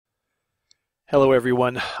Hello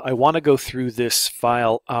everyone. I want to go through this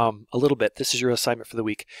file a little bit. This is your assignment for the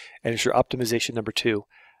week, and it's your optimization number 2.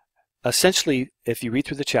 Essentially, if you read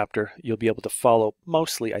through the chapter, you'll be able to follow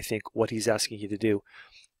mostly, I think, what he's asking you to do.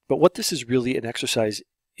 But what this is really an exercise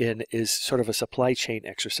in is sort of a supply chain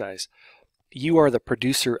exercise. You are the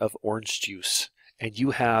producer of orange juice, and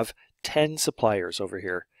you have 10 suppliers over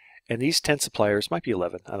here. And these 10 suppliers, might be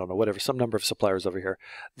 11, I don't know, whatever, some number of suppliers over here.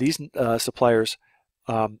 These suppliers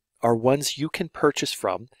are ones you can purchase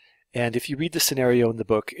from. And if you read the scenario in the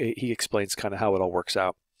book, he explains kind of how it all works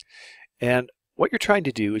out. And what you're trying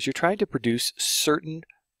to do is you're trying to produce certain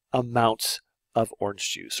amounts of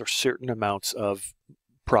orange juice or certain amounts of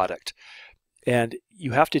product. And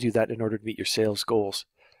you have to do that in order to meet your sales goals.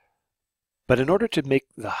 But in order to make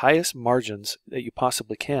the highest margins that you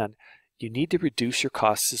possibly can, you need to reduce your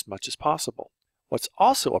costs as much as possible. What's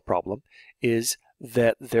also a problem is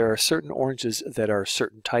that there are certain oranges that are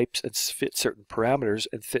certain types and fit certain parameters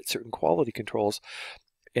and fit certain quality controls,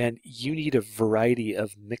 and you need a variety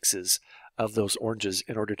of mixes of those oranges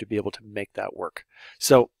in order to be able to make that work.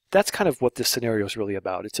 So that's kind of what this scenario is really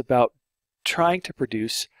about. It's about trying to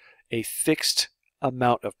produce a fixed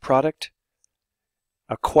amount of product,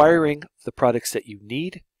 acquiring the products that you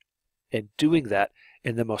need, and doing that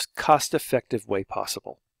in the most cost-effective way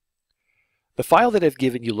possible. The file that I've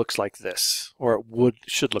given you looks like this, or it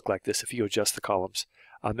should look like this if you adjust the columns.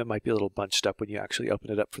 It might be a little bunched up when you actually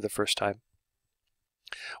open it up for the first time.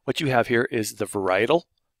 What you have here is the varietal.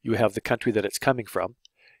 You have the country that it's coming from.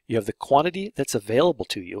 You have the quantity that's available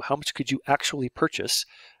to you. How much could you actually purchase?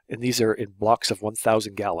 And these are in blocks of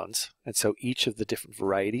 1,000 gallons. And so each of the different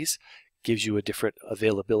varieties gives you a different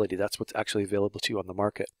availability. That's what's actually available to you on the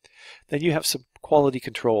market. Then you have some quality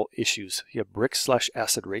control issues. You have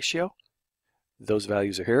brick/acid ratio. Those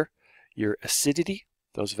values are here. Your acidity,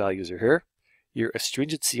 those values are here. Your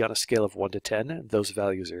astringency on a scale of 1 to 10, and those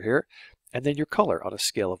values are here. And then your color on a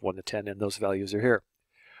scale of 1 to 10, and those values are here.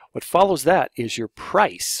 What follows that is your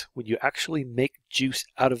price. When you actually make juice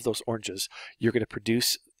out of those oranges, you're going to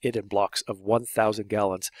produce it in blocks of 1,000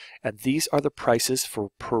 gallons. And these are the prices for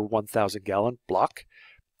per 1,000 gallon block.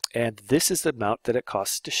 And this is the amount that it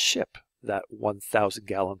costs to ship that 1,000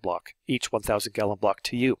 gallon block, each 1,000 gallon block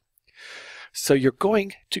to you. So you're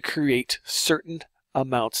going to create certain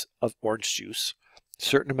amounts of orange juice,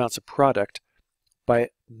 certain amounts of product by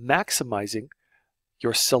maximizing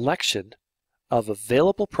your selection of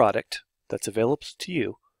available product that's available to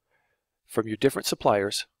you from your different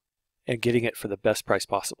suppliers and getting it for the best price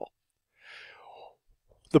possible.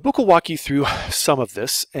 The book will walk you through some of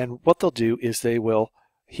this, and what they'll do is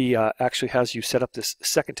he actually has you set up this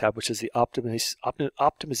second tab, which is the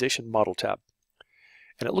optimization model tab.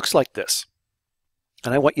 And it looks like this.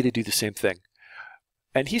 And I want you to do the same thing.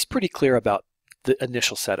 And he's pretty clear about the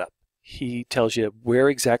initial setup. He tells you where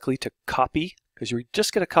exactly to copy, because you're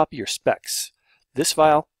just going to copy your specs. This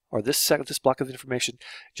file or this block of information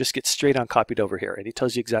just gets straight on copied over here, and he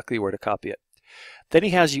tells you exactly where to copy it. Then he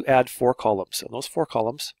has you add 4 columns, and those 4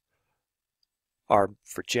 columns are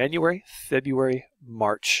for January, February,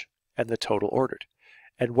 March, and the total ordered.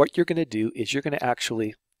 And what you're going to do is you're going to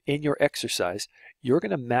actually, in your exercise, you're going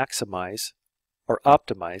to maximize or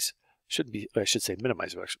optimize, I should say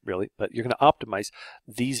minimize really, but you're going to optimize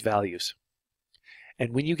these values.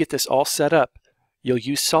 And when you get this all set up, you'll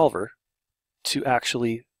use Solver to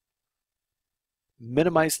actually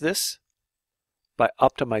minimize this by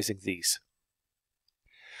optimizing these.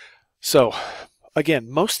 So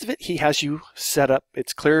again, most of it he has you set up.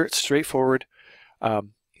 It's clear, it's straightforward.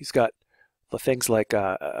 He's got the things like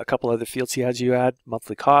a couple other fields he has you add,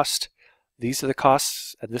 monthly cost. These are the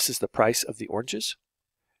costs, and this is the price of the oranges,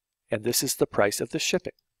 and this is the price of the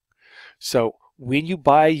shipping. So when you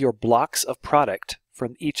buy your blocks of product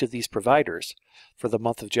from each of these providers for the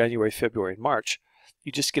month of January, February, and March,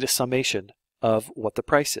 you just get a summation of what the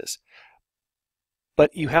price is.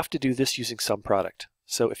 But you have to do this using sum product.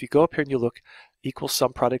 So if you go up here and you look, equals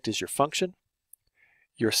sum product is your function.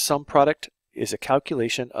 Your sum product is a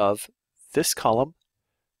calculation of this column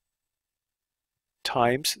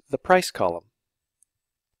times the price column,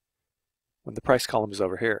 when the price column is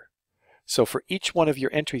over here. So for each one of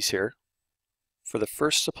your entries here, for the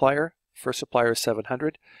first supplier is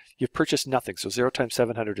 700, you've purchased nothing, so 0 times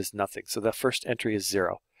 700 is nothing, so the first entry is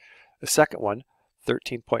 0. The second one,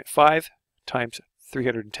 13.5 times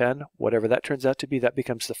 310, whatever that turns out to be, that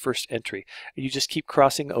becomes the first entry. And you just keep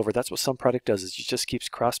crossing over. That's what sum product does, is it just keeps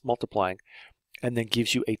cross multiplying and then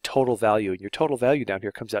gives you a total value. And your total value down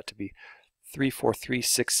here comes out to be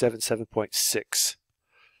 343,677.6.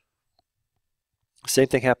 Same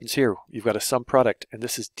thing happens here. You've got a sum product, and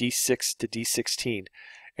this is D6 to D16,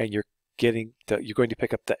 and you're you're going to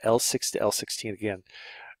pick up the L6 to L16 again.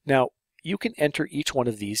 Now, you can enter each one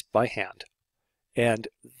of these by hand, and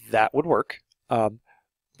that would work.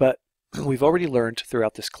 But we've already learned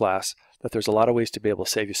throughout this class that there's a lot of ways to be able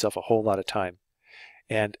to save yourself a whole lot of time.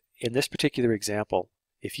 And in this particular example,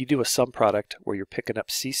 if you do a sum product where you're picking up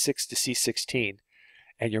C6 to C16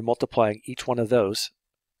 and you're multiplying each one of those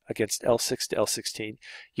against L6 to L16,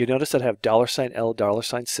 you notice that I have $L,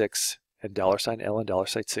 $6, and $L and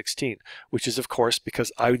 $16, which is of course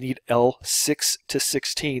because I need L6 to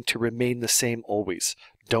 16 to remain the same always.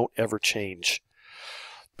 Don't ever change.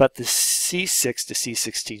 But the C6 to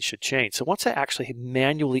C16 should change. So once I actually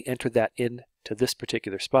manually enter that in to this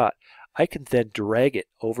particular spot, I can then drag it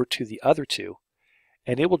over to the other two,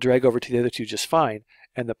 and it will drag over to the other two just fine.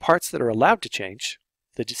 And the parts that are allowed to change,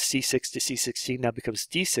 the C6 to C16 now becomes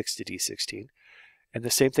D6 to D16. And the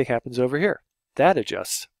same thing happens over here. That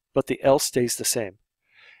adjusts, but the L stays the same.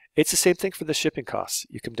 It's the same thing for the shipping costs.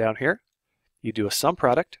 You come down here, you do a sum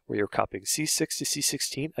product where you're copying C6 to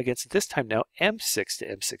C16 against this time now M6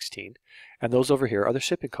 to M16, and those over here are the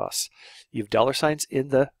shipping costs. You have dollar signs in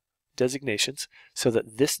the designations so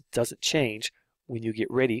that this doesn't change when you get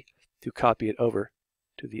ready to copy it over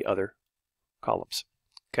to the other columns.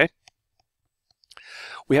 Okay?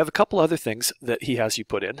 We have a couple other things that he has you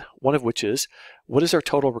put in, one of which is, what is our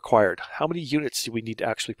total required? How many units do we need to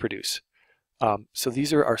actually produce? So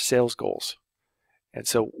these are our sales goals. And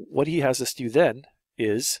so what he has us do then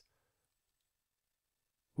is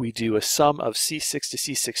we do a sum of C6 to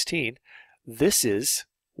C16. This is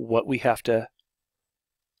what we have to,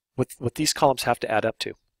 what these columns have to add up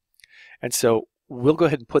to. And so we'll go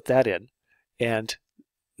ahead and put that in, and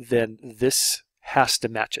then this has to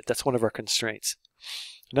match it. That's one of our constraints.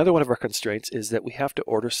 Another one of our constraints is that we have to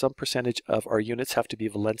order some percentage of our units have to be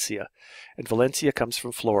Valencia. And Valencia comes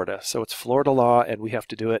from Florida. So it's Florida law and we have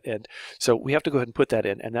to do it. And so we have to go ahead and put that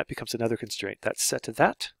in, and that becomes another constraint. That's set to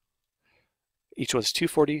that. Each one's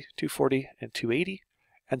 240, 240, and 280.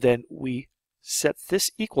 And then we set this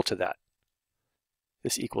equal to that.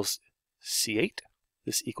 This equals C8,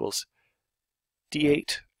 this equals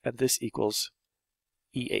D8, and this equals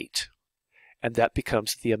E8. And that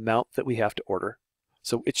becomes the amount that we have to order.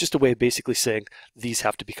 So it's just a way of basically saying these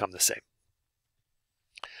have to become the same.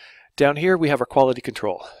 Down here we have our quality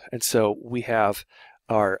control. And so we have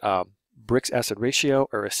our Brix acid ratio,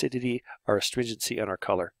 our acidity, our astringency, and our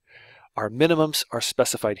color. Our minimums are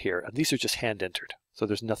specified here, and these are just hand entered. So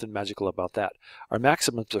there's nothing magical about that. Our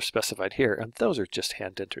maximums are specified here, and those are just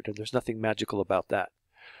hand entered, and there's nothing magical about that.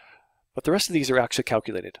 But the rest of these are actually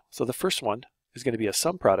calculated. So the first one is going to be a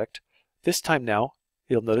sum product. This time now,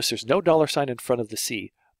 you'll notice there's no dollar sign in front of the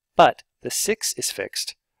C, but the 6 is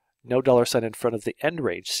fixed. No dollar sign in front of the end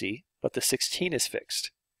range C, but the 16 is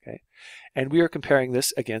fixed. Okay, and we are comparing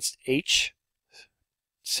this against H6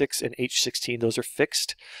 and H16. Those are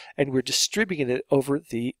fixed, and we're distributing it over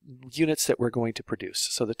the units that we're going to produce.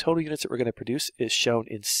 So the total units that we're going to produce is shown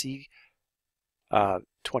in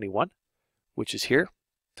C21, which is here.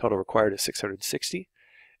 Total required is 660.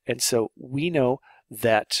 And so we know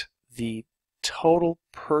that the total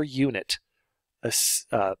per unit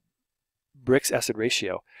Brix acid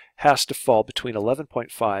ratio has to fall between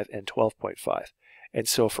 11.5 and 12.5. And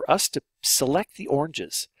so for us to select the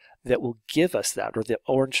oranges that will give us that, or the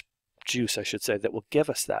orange juice, I should say, that will give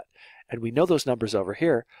us that, and we know those numbers over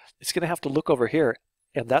here, it's going to have to look over here,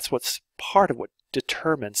 and that's what's part of what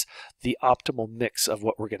determines the optimal mix of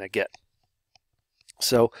what we're going to get.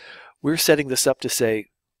 So we're setting this up to say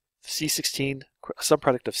C16, some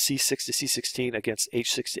product of C6 to C16 against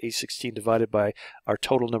H6 to H16 divided by our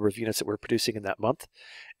total number of units that we're producing in that month.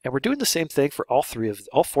 And we're doing the same thing for all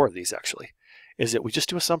four of these actually, is that we just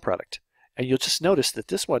do a sum product. And you'll just notice that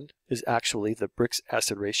this one is actually the Brix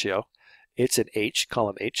acid ratio. It's in H,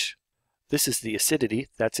 column H. This is the acidity,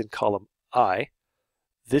 that's in column I.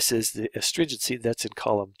 This is the astringency, that's in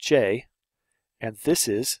column J. And this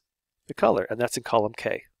is the color, and that's in column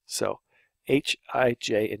K. So H, I,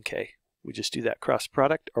 J, and K. We just do that cross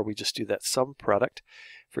product, or we just do that sum product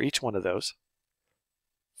for each one of those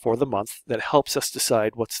for the month. That helps us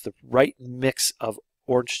decide what's the right mix of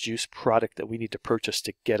orange juice product that we need to purchase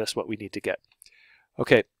to get us what we need to get.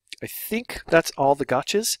 Okay, I think that's all the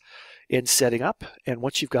gotchas in setting up. And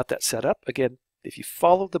once you've got that set up, again, if you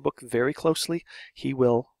follow the book very closely,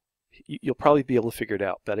 you'll probably be able to figure it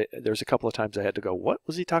out. But there's a couple of times I had to go, what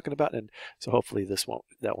was he talking about? And so hopefully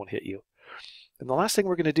that won't hit you. And the last thing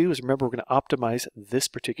we're going to do is remember we're going to optimize this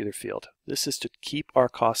particular field. This is to keep our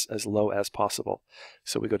costs as low as possible.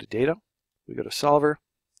 So we go to Data, we go to Solver,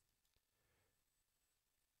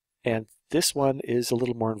 and this one is a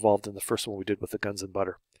little more involved than the first one we did with the guns and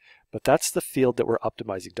butter. but that's the field that we're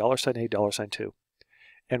optimizing, $A, $2.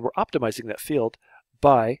 And we're optimizing that field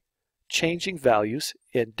by changing values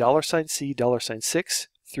in $C, $6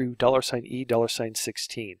 through $E,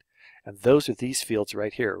 $16. And those are these fields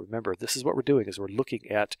right here. Remember, this is what we're doing, is we're looking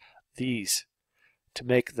at these to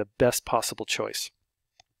make the best possible choice.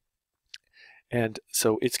 And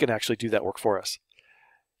so it's going to actually do that work for us.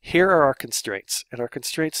 Here are our constraints, and our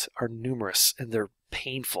constraints are numerous and they're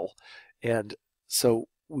painful. And so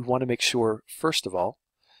we want to make sure, first of all,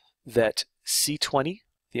 that C20,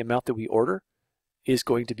 the amount that we order, is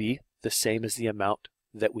going to be the same as the amount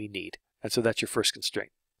that we need. And so that's your first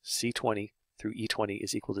constraint. C20 through E20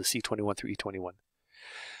 is equal to C21 through E21.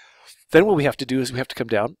 Then what we have to do is we have to come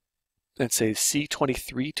down and say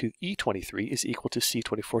C23 to E23 is equal to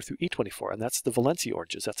C24 through E24, and that's the Valencia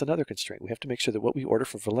oranges. That's another constraint. We have to make sure that what we order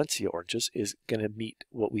for Valencia oranges is going to meet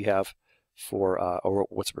what we have for or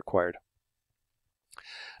what's required.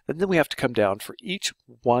 And then we have to come down for each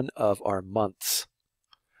one of our months.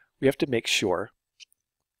 We have to make sure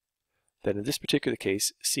that in this particular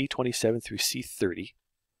case, C27 through C30,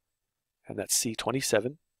 and that's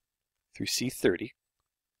C27 through C30,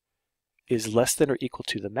 is less than or equal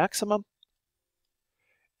to the maximum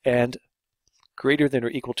and greater than or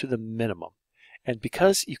equal to the minimum. And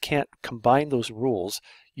because you can't combine those rules,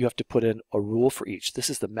 you have to put in a rule for each. This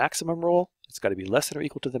is the maximum rule. It's got to be less than or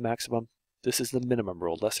equal to the maximum. This is the minimum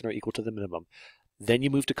rule, less than or equal to the minimum. Then you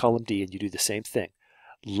move to column D and you do the same thing.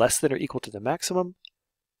 Less than or equal to the maximum,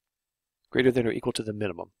 greater than or equal to the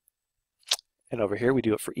minimum. And over here we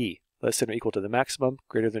do it for E. Less than or equal to the maximum,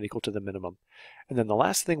 greater than or equal to the minimum. And then the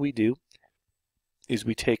last thing we do is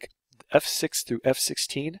we take F6 through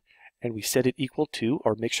F16 and we set it equal to,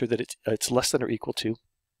 or make sure that it's less than or equal to,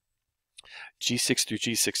 G6 through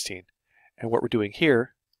G16. And what we're doing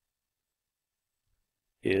here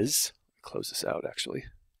is, close this out actually.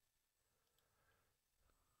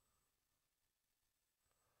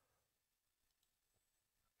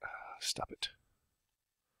 Stop it.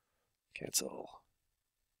 Cancel.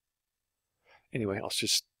 Anyway, I'll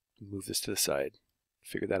just move this to the side.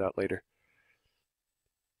 Figure that out later.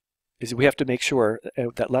 Is we have to make sure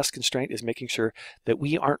that last constraint is making sure that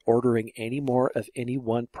we aren't ordering any more of any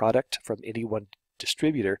one product from any one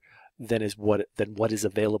distributor than what is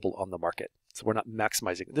available on the market. So we're not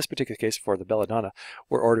maximizing. In this particular case, for the belladonna,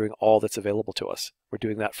 we're ordering all that's available to us. We're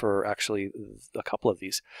doing that for actually a couple of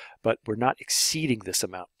these, but we're not exceeding this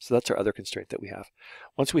amount. So that's our other constraint that we have.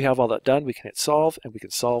 Once we have all that done, we can hit solve, and we can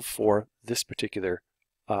solve for this particular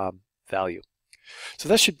value. So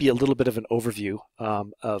that should be a little bit of an overview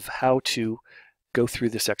of how to go through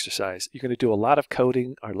this exercise. You're going to do a lot of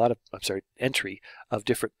coding, or entry of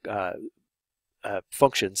different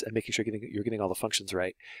functions and making sure you're getting all the functions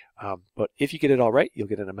right. But if you get it all right, you'll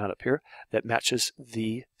get an amount up here that matches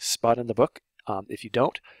the spot in the book. If you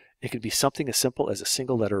don't, it can be something as simple as a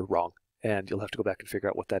single letter wrong, and you'll have to go back and figure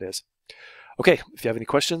out what that is. Okay, if you have any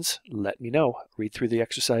questions, let me know. Read through the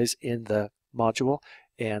exercise in the module,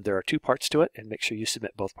 and there are 2 parts to it, and make sure you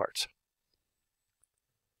submit both parts.